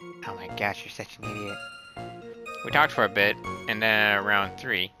 Oh my gosh, you're such an idiot. We talked for a bit, and then around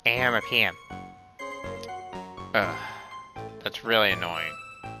 3. AM or PM? Ugh. That's really annoying.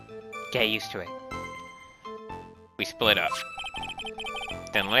 Get used to it. We split up.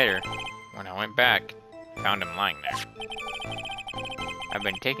 Then later, when I went back, found him lying there. I've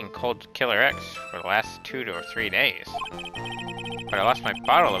been taking Cold Killer X for the last 2 or 3 days. but I lost my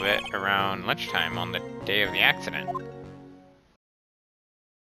bottle of it around lunchtime on the day of the accident.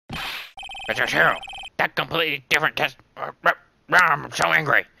 Mr. Shero, that completely different I'm so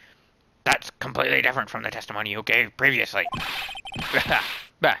angry. That's completely different from the testimony you gave previously.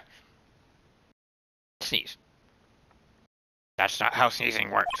 Sneeze. That's not how sneezing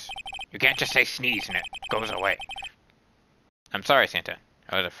works. You can't just say sneeze and it goes away. I'm sorry, Santa.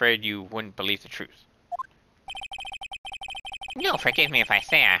 I was afraid you wouldn't believe the truth. You'll forgive me if I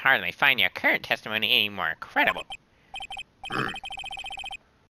say I hardly find your current testimony any more credible.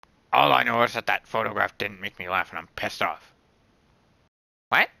 All I know is that that photograph didn't make me laugh and I'm pissed off.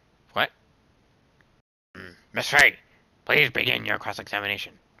 What? What? Miss Faye, please begin your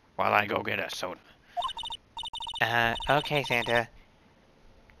cross-examination while I go get a soda. Okay, Santa.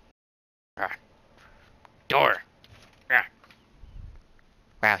 Door.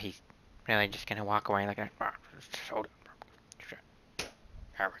 Wow, he's really just gonna walk away like that. Soda.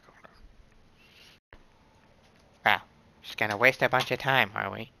 There we go. Wow, just gonna waste a bunch of time,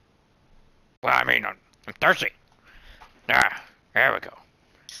 are we? Well, I mean, I'm thirsty. There we go.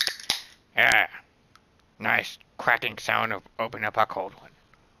 Yeah. Nice cracking sound of opening up a cold one.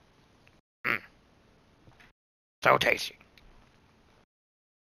 So tasty.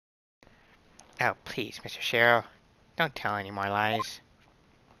 Oh, please, Mr. Shero. Don't tell any more lies.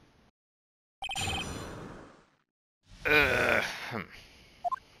 He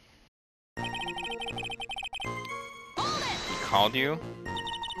called you?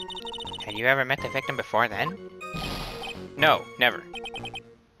 Had you ever met the victim before then? No, never.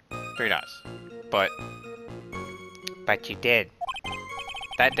 3 dots. But you did.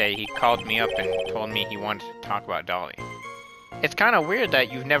 that day he called me up and told me he wanted to talk about Dolly. It's kind of weird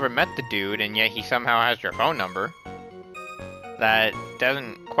that you've never met the dude and yet he somehow has your phone number. That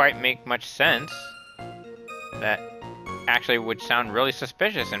doesn't quite make much sense. That actually would sound really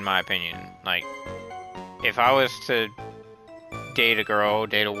suspicious in my opinion. Like, if I was to date a girl,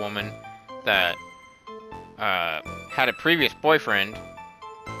 date a woman that had a previous boyfriend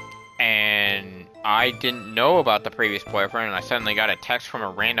and I didn't know about the previous boyfriend and I suddenly got a text from a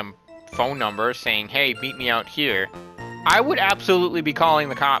random phone number saying, hey, meet me out here, I would absolutely be calling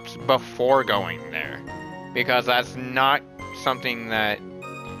the cops before going there. Because that's not something that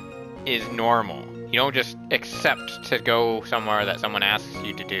is normal. You don't just accept to go somewhere that someone asks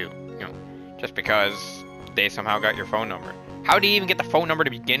you to do, you know, just because they somehow got your phone number. How do you even get the phone number to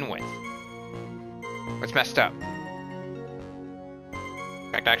begin with? What's messed up?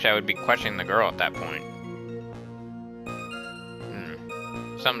 In fact, actually, I would be questioning the girl at that point.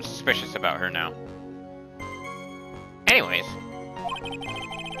 Something suspicious about her now. Anyways.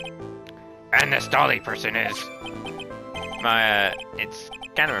 And this Dolly person is... it's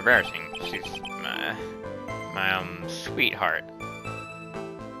kind of embarrassing. She's my sweetheart.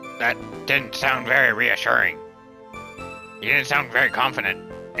 That didn't sound very reassuring. You didn't sound very confident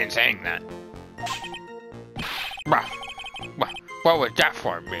in saying that. What was that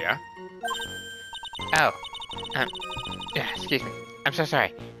for, Mia? Oh, yeah, excuse me. I'm so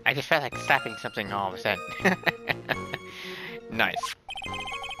sorry. I just felt like slapping something all of a sudden. Nice.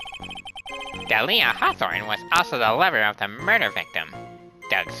 Delia Hawthorne was also the lover of the murder victim,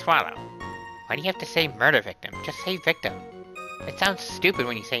 Doug Swallow. Why do you have to say murder victim? Just say victim. It sounds stupid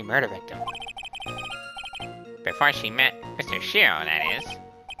when you say murder victim. Before she met Mr. Shero, that is.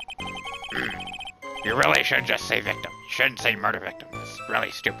 You really should just say victim. You shouldn't say murder victim. It's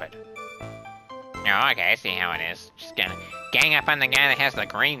really stupid. Oh, okay, I see how it is. Just gonna gang up on the guy that has the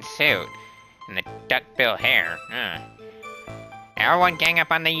green suit and the duck-bill hair. Everyone gang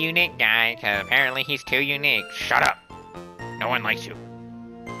up on the unique guy, because apparently he's too unique. Shut up! No one likes you.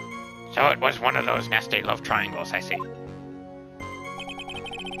 So it was one of those nasty love triangles, I see.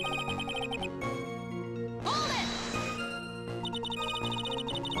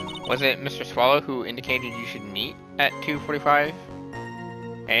 Was it Mr. Swallow who indicated you should meet at 2:45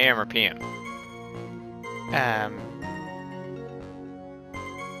 a.m. or p.m.?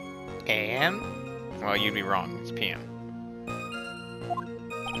 A.m.? Well, you'd be wrong. It's p.m.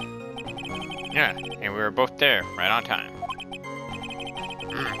 Yeah, and we were both there, right on time.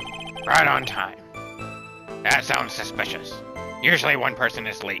 Right on time. That sounds suspicious. Usually one person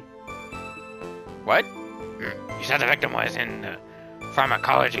is late. What? You said the victim was in the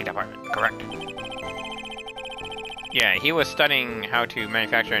pharmacology department, correct? Yeah, he was studying how to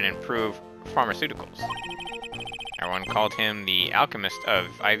manufacture and improve pharmaceuticals. Everyone called him the alchemist of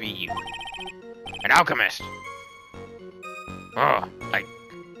IVU. An alchemist? Oh, like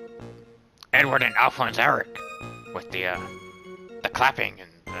Edward and Alphonse Eric, with the clapping and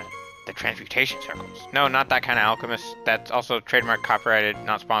the The transmutation circles. No, not that kind of alchemist. That's also trademark, copyrighted,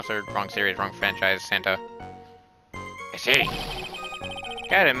 not sponsored, wrong series, wrong franchise, Santa. I see.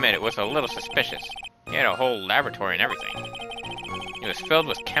 Gotta admit, it was a little suspicious. He had a whole laboratory and everything. It was filled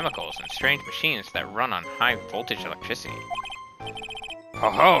with chemicals and strange machines that run on high voltage electricity.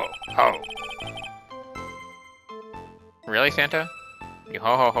 Ho ho ho! Really, Santa? You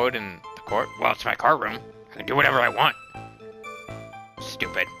ho ho hoed in the court? Well, it's my courtroom. I can do whatever I want.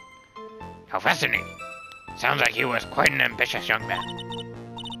 Stupid. How fascinating. Sounds like he was quite an ambitious young man.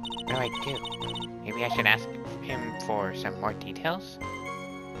 What do I do? Maybe I should ask him for some more details?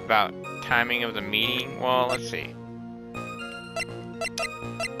 About timing of the meeting? Well, let's see.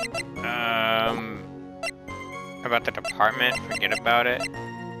 About the department, forget about it.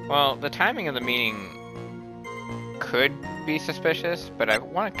 Well, the timing of the meeting could be suspicious, but I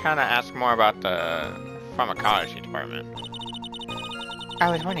want to kind of ask more about the pharmacology department. I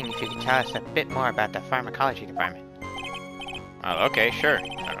was wondering if you could tell us a bit more about the pharmacology department. Well, okay, sure.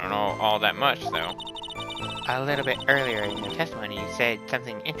 I don't know all that much, though. A little bit earlier in your testimony, you said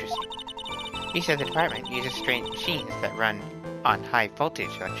something interesting. You said the department uses strange machines that run on high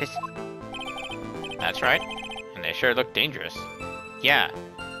voltage electricity. That's right. And they sure look dangerous. Yeah,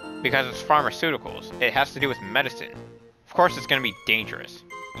 because it's pharmaceuticals. It has to do with medicine. Of course it's gonna be dangerous.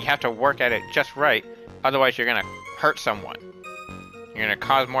 You have to work at it just right, otherwise you're gonna hurt someone. You're gonna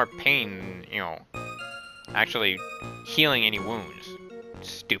cause more pain, you know, actually healing any wounds.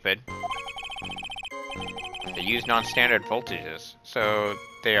 Stupid. They use non-standard voltages, so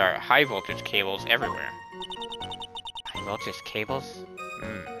they are high voltage cables everywhere. High voltage cables?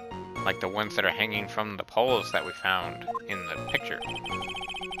 Like the ones that are hanging from the poles that we found in the picture.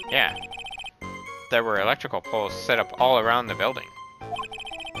 Yeah. There were electrical poles set up all around the building.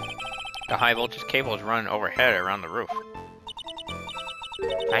 The high voltage cables run overhead around the roof.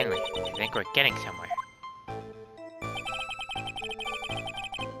 Finally, I think we're getting somewhere.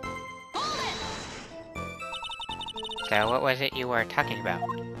 So what was it you were talking about?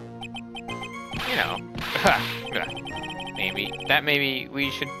 You know, maybe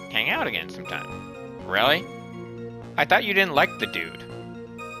we should hang out again sometime. Really? I thought you didn't like the dude.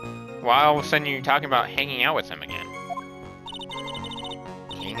 Why all of a sudden you're talking about hanging out with him again?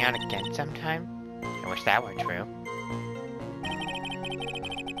 Hang out again sometime? I wish that were true.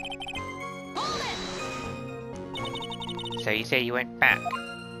 So you say you went back?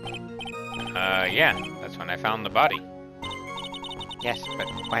 Yeah, that's when I found the body. Yes, but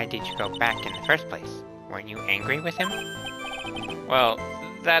why did you go back in the first place? Weren't you angry with him? Well,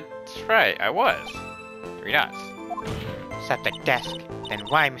 that's right, I was. 3 dots. Set the desk. Then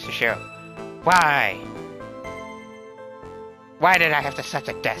why, Mr. Shero? Why? Why did I have to set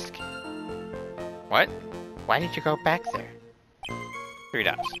the desk? What? Why did you go back there? 3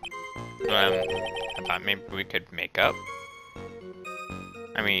 dots. I thought maybe we could make up.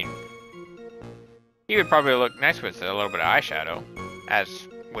 I mean, he would probably look nice with a little bit of eyeshadow, as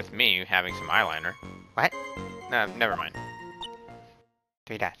with me having some eyeliner. What? No, never mind.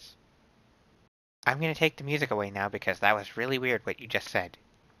 3 dots. I'm gonna take the music away now because that was really weird what you just said.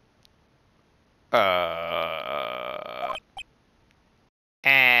 3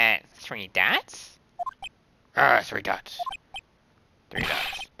 dots? 3 dots. 3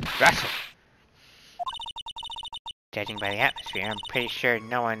 dots. That's it. Judging by the atmosphere, I'm pretty sure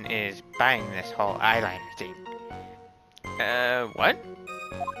no one is buying this whole eyeliner thing. What?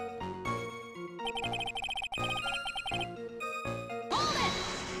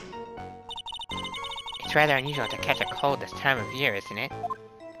 It's rather unusual to catch a cold this time of year, isn't it?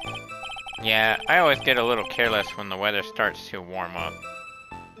 Yeah, I always get a little careless when the weather starts to warm up.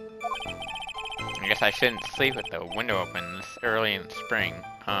 I guess I shouldn't sleep with the window open this early in spring,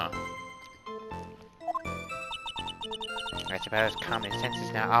 huh? I suppose common sense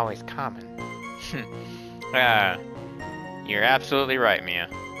is not always common. You're absolutely right, Mia.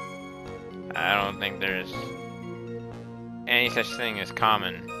 I don't think there's any such thing as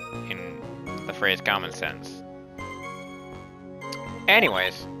common in the phrase common sense.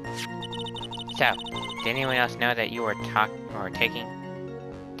 Anyways. So, did anyone else know that you were talking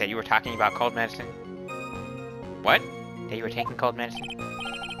about cold medicine? What? That you were taking cold medicine?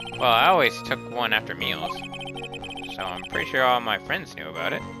 Well, I always took one after meals. So I'm pretty sure all my friends knew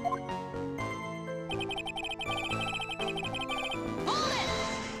about it.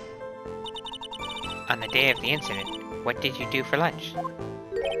 On the day of the incident, what did you do for lunch?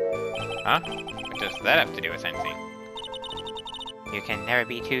 Huh? What does that have to do with anything? You can never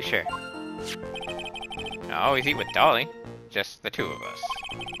be too sure. I always eat with Dolly. Just the 2 of us.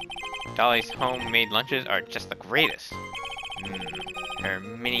 Dolly's homemade lunches are just the greatest. Her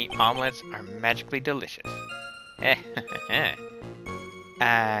mini omelets are magically delicious.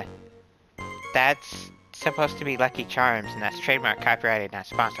 That's supposed to be Lucky Charms, and that's trademark, copyrighted, not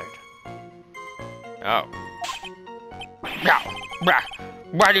sponsored. Oh. No!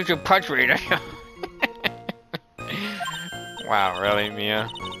 Why did you punch me? Wow, really, Mia?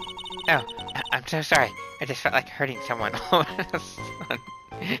 Oh, I'm so sorry. I just felt like hurting someone.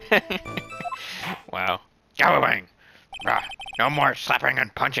 Wow. Gallowang! No more slapping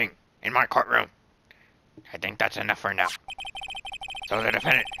and punching in my courtroom. I think that's enough for now. So the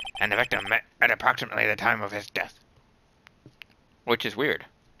defendant and the victim met at approximately the time of his death. Which is weird.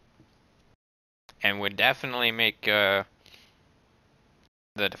 And would definitely make the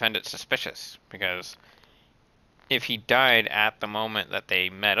defendant suspicious, because if he died at the moment that they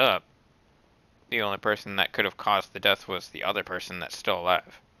met up, the only person that could have caused the death was the other person that's still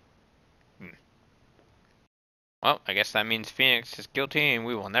alive. Well, I guess that means Phoenix is guilty and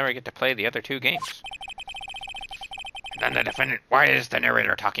we will never get to play the other two games. And then the defendant, why is the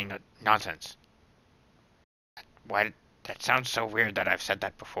narrator talking nonsense? Why? That sounds so weird that I've said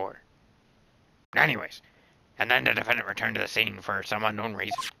that before. Anyways, and then the defendant returned to the scene for some unknown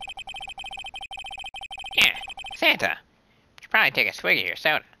reason. Yeah, Santa. You should probably take a swig of your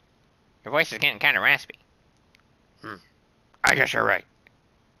soda. Your voice is getting kind of raspy. I guess you're right.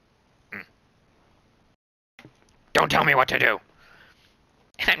 Don't tell me what to do.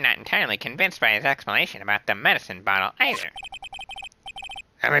 I'm not entirely convinced by his explanation about the medicine bottle either.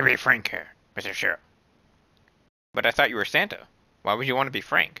 Let me be frank here, Mr. Shero. But I thought you were Santa. Why would you want to be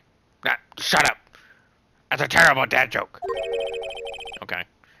frank? Shut up! That's a terrible dad joke. Okay.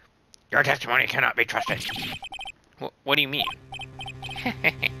 Your testimony cannot be trusted. What do you mean?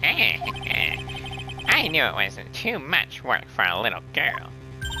 I knew it wasn't too much work for a little girl.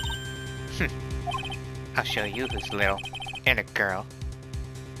 I'll show you who's little and a girl.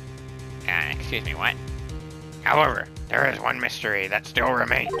 Excuse me, what? However, there is one mystery that still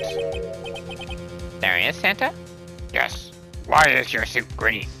remains. There is, Santa? Yes. Why is your suit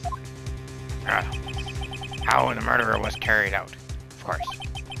green? How the murderer was carried out, of course.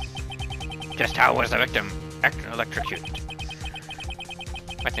 Just how was the victim electrocuted?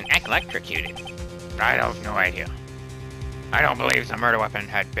 What's an electrocuted? I have no idea. I don't believe the murder weapon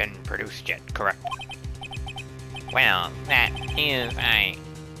had been produced yet, correct? Well, that is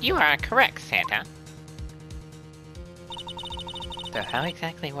You are correct, Santa. So how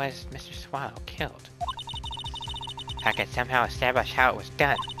exactly was Mr. Swallow killed? If I could somehow establish how it was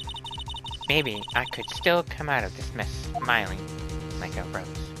done, maybe I could still come out of this mess smiling like a rose,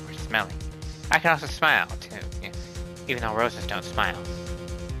 or smelling. I can also smile, too, yeah, even though roses don't smile.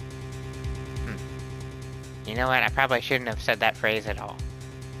 You know what, I probably shouldn't have said that phrase at all.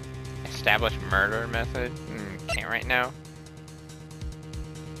 Establish murder method? Can't right now.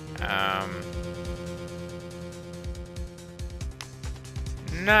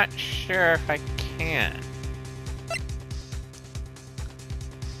 Not sure if I can.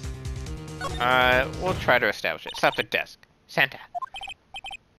 We'll try to establish it. Stop the desk. Santa.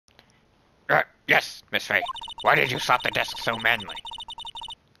 Yes, Miss Ray. Why did you slap the desk so manly?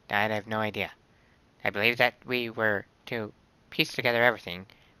 I have no idea. I believe that we were to piece together everything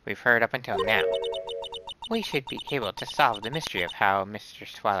we've heard up until now. We should be able to solve the mystery of how Mr.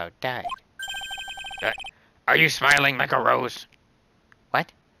 Swallow died. Are you smiling like a rose?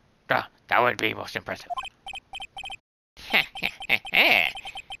 What? That would be most impressive.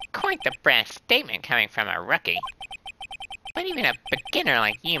 Quite the brash statement coming from a rookie. But even a beginner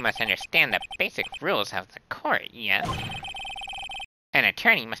like you must understand the basic rules of the court, yes? An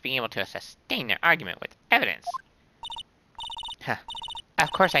attorney must be able to sustain their argument with evidence.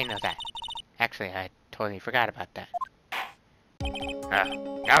 Of course I know that. Actually, I totally forgot about that.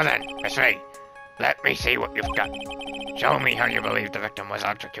 Now then, Miss Ray, let me see what you've done. Show me how you believe the victim was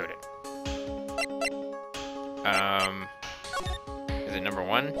electrocuted. Is it number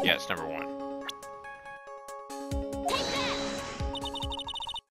 1? Yes, number 1.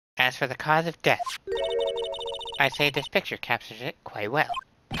 As for the cause of death, I say this picture captures it quite well.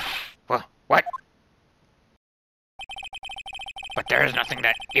 Well, what? But there is nothing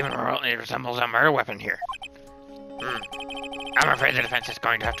that even remotely resembles a murder weapon here. I'm afraid the defense is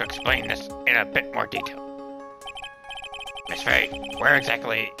going to have to explain this in a bit more detail. Miss Faye, where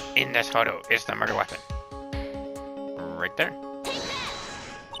exactly in this photo is the murder weapon? Right there.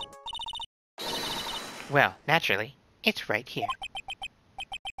 Well, naturally, it's right here.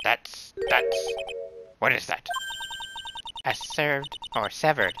 That's... What is that? A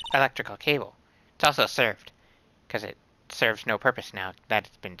severed electrical cable. It's also served, because it serves no purpose now that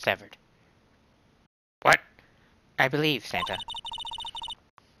it's been severed. What? I believe, Santa,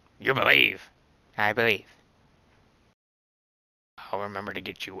 You believe? I believe. I'll remember to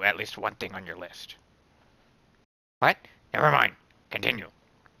get you at least one thing on your list. What? Never mind. Continue.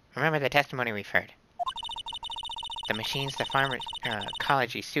 Remember the testimony we've heard. The machines the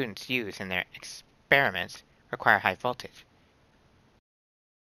pharmacology students use in their experiments require high voltage.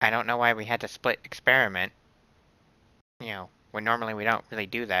 I don't know why we had to split experiment. You know, when normally we don't really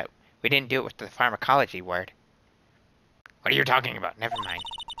do that. We didn't do it with the pharmacology word. What are you talking about? Never mind.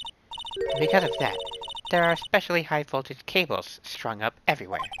 Because of that, there are especially high voltage cables strung up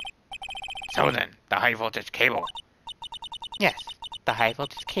everywhere. So then, the high voltage cable. Yes, the high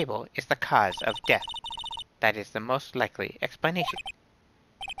voltage cable is the cause of death. That is the most likely explanation.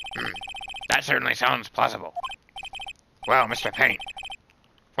 That certainly sounds plausible. Well, Mr. Payne,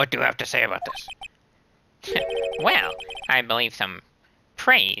 what do you have to say about this? Well, I believe some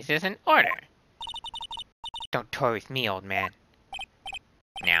praise is in order. Don't toy with me, old man.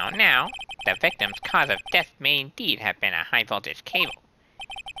 Now, the victim's cause of death may indeed have been a high-voltage cable.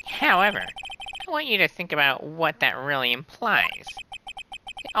 However, I want you to think about what that really implies.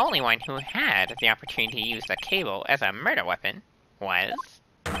 The only one who had the opportunity to use the cable as a murder weapon was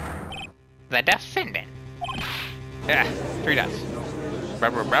the defendant. Yeah, 3 dots.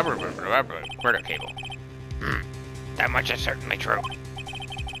 Murder cable. That much is certainly true.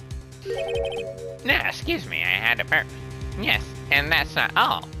 No, excuse me, I had to burp. Yes, and that's not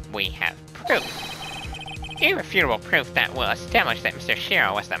all. We have proof. Irrefutable proof that will establish that Mr.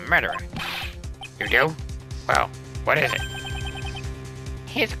 Shero was the murderer. You do? Well, what is it?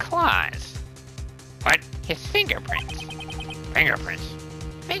 His claws. What? His fingerprints. Fingerprints?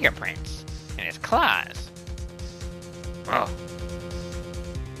 Fingerprints. And his claws. Well,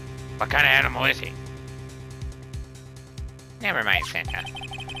 what kind of animal is he? Never mind, Santa.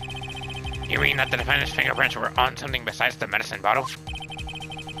 You mean that the defendant's fingerprints were on something besides the medicine bottle?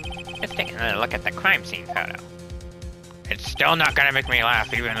 Let's take another look at the crime scene photo. It's still not gonna make me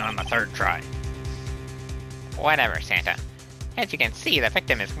laugh even on the 3rd try. Whatever, Santa. As you can see, the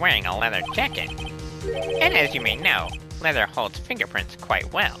victim is wearing a leather jacket. And as you may know, leather holds fingerprints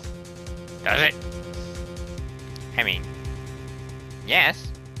quite well. Does it? I mean, yes.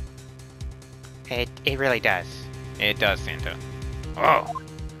 It really does. It does, Santa. Oh.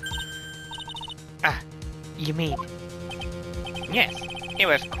 You mean? Yes, it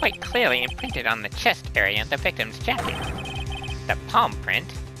was quite clearly imprinted on the chest area of the victim's jacket. The palm print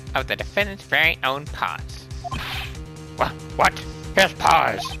of the defendant's very own paws. What? His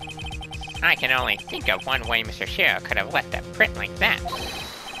paws! I can only think of one way Mr. Shero could have left a print like that.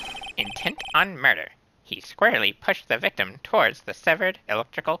 Intent on murder. He squarely pushed the victim towards the severed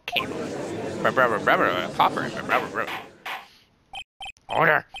electrical cable.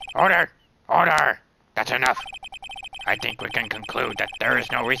 Order! Order! Order! That's enough. I think we can conclude that there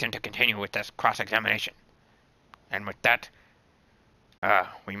is no reason to continue with this cross-examination. And with that,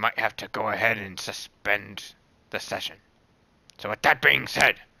 we might have to go ahead and suspend the session. So with that being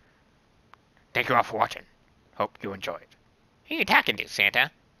said, thank you all for watching. Hope you enjoyed. Who you talking to,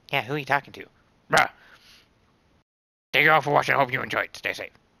 Santa? Yeah, who are you talking to? Bruh. Thank you all for watching. Hope you enjoyed. Stay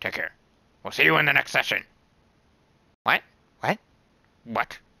safe. Take care. We'll see you in the next session. What? What?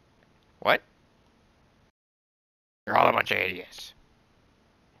 What? What? You're all a bunch of idiots.